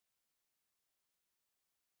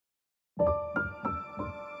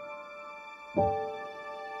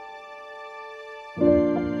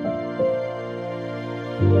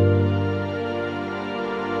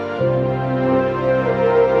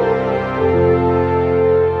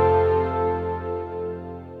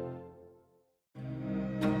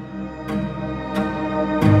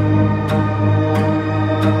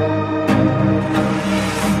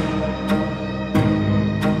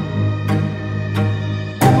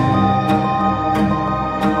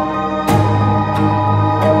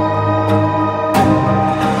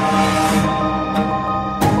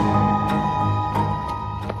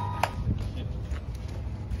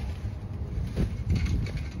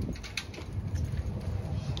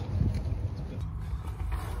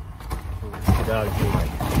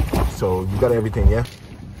So you got everything, yeah?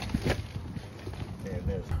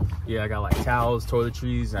 Yeah, I got like towels,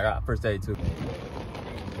 toiletries, I got first aid too.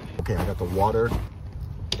 Okay, I got the water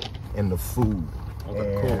and the food.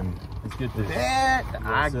 Okay, cool. Let's get this.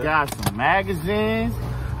 I got some magazines.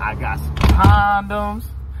 I got some condoms.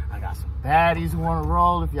 I got some baddies who want to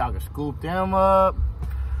roll if y'all can scoop them up.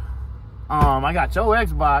 I got your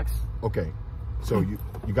Xbox. Okay, so you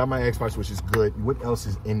got my Xbox, which is good. What else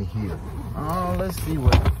is in here? Let's see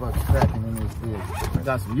what the fuck's cracking in this bitch. I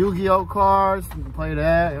got some Yu-Gi-Oh cards. You can play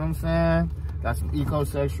that, you know what I'm saying? Got some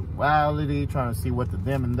eco-sexuality, trying to see what the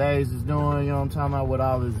them and theys is doing, you know what I'm talking about, what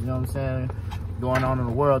all this, you know what I'm saying, going on in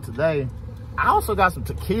the world today. I also got some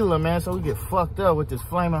tequila, man, so we get fucked up with this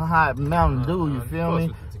flaming hot Mountain Dew, you feel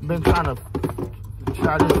me? Been trying to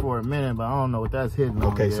try this for a minute, but I don't know what that's hitting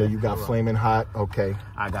on. Okay, so you got flaming hot, okay.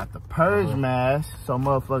 I got the purge mask, so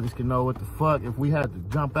motherfuckers can know what the fuck. If we had to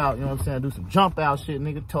jump out, you know what I'm saying, do some jump out shit,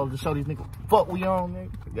 nigga, told to show these niggas what the fuck we on,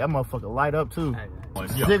 nigga. That motherfucker light up too.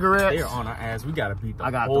 Cigarettes. They're on our ass. We gotta beat the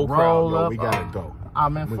I got whole the roll crowd. up. We gotta go. Ah,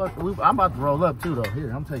 man, fuck. I'm about to roll up too, though.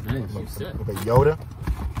 Here, I'm taking this. Okay, Yoda.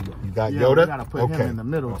 You got Yoda? We gotta put him in the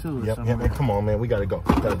middle too. Yep, man, come on, man. We gotta go.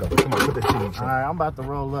 Come on, put that shit in the trunk. All right, I'm about to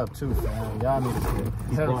roll up too, fam. Y'all need to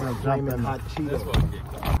see. Jump in hot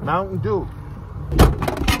Cheetos. Mountain Dew.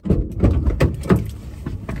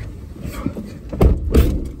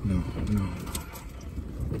 No.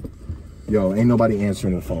 Yo, ain't nobody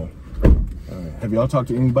answering the phone. Have y'all talked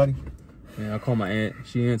to anybody? Yeah, I called my aunt.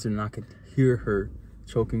 She answered, and I could hear her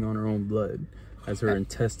choking on her own blood as her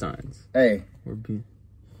intestines Hey. were being.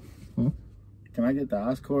 Can I get the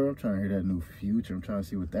Oscar? I'm trying to hear that new Future. I'm trying to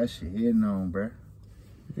see what that shit hitting on, bruh.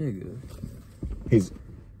 Nigga.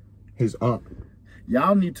 His aunt.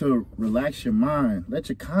 Y'all need to relax your mind. Let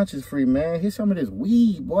your conscience free, man. Here's some of this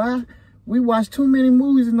weed, boy. We watch too many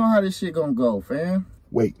movies to know how this shit gonna go, fam.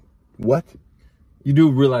 Wait, what? You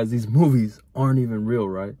do realize these movies aren't even real,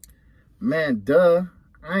 right? Man, duh.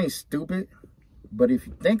 I ain't stupid. But if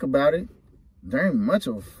you think about it, there ain't much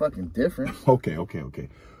of a fucking difference. Okay.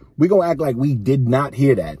 We gonna act like we did not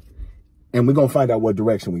hear that, and we gonna find out what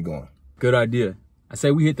direction we going. Good idea. I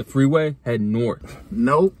say we hit the freeway, head north.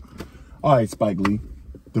 Nope. All right, Spike Lee.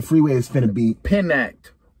 The freeway is finna be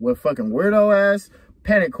Pin-act with fucking weirdo ass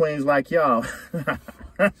panic queens like y'all.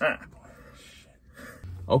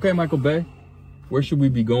 Okay, Michael Bay. Where should we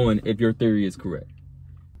be going if your theory is correct?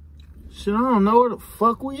 Shit, I don't know where the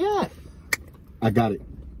fuck we at. I got it.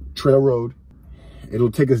 Trail Road.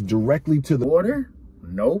 It'll take us directly to the Border?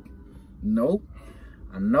 Nope.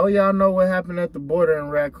 I know y'all know what happened at the border in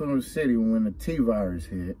Raccoon City when the T-virus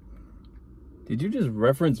hit. Did you just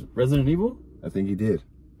reference Resident Evil? I think he did.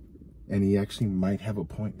 And he actually might have a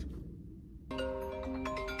point. Who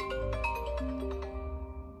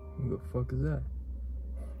the fuck is that?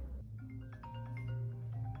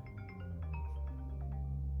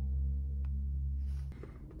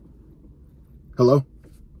 Hello?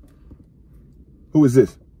 Who is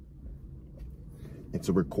this? It's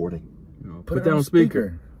a recording. No, put that on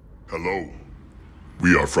speaker. Hello.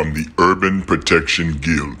 We are from the Urban Protection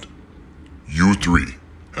Guild. You three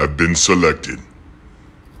have been selected.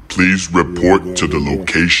 Please report to the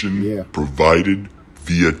location provided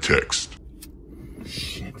via text.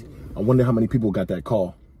 Shit. I wonder how many people got that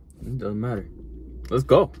call. It doesn't matter. Let's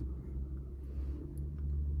go.